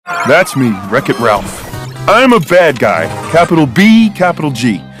That's me, Wreck-It Ralph. I'm a bad guy, capital B, capital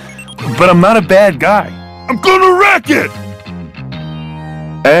G. But I'm not a bad guy. I'm gonna wreck it!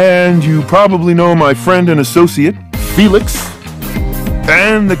 And you probably know my friend and associate, Felix.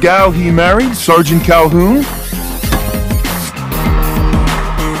 And the gal he married, Sergeant Calhoun.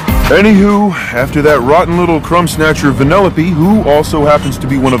 Anywho, after that rotten little crumb snatcher Vanellope, who also happens to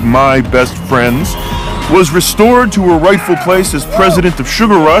be one of my best friends, was restored to her rightful place as president of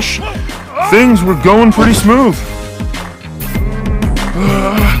Sugar Rush, things were going pretty smooth.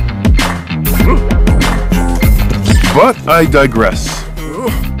 But I digress.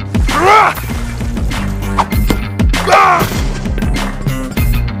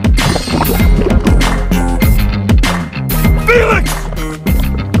 Felix!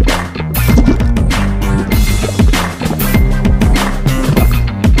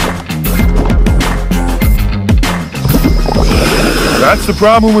 That's the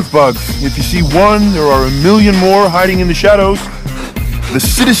problem with bugs. If you see one, there are a million more hiding in the shadows. The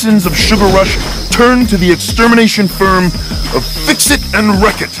citizens of Sugar Rush turn to the extermination firm of Fix It and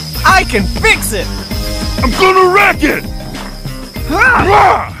Wreck It. I can fix it! I'm gonna wreck it!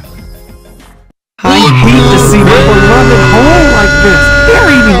 I hate to see people running home like this. They're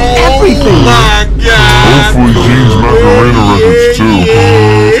eating everything. Hopefully Dean's Macarena records too.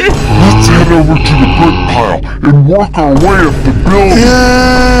 Let's head over to the brick pile and work our way up the building.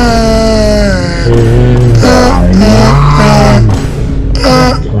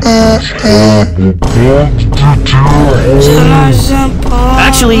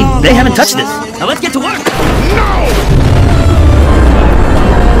 Actually, they haven't touched it. Now let's get to work.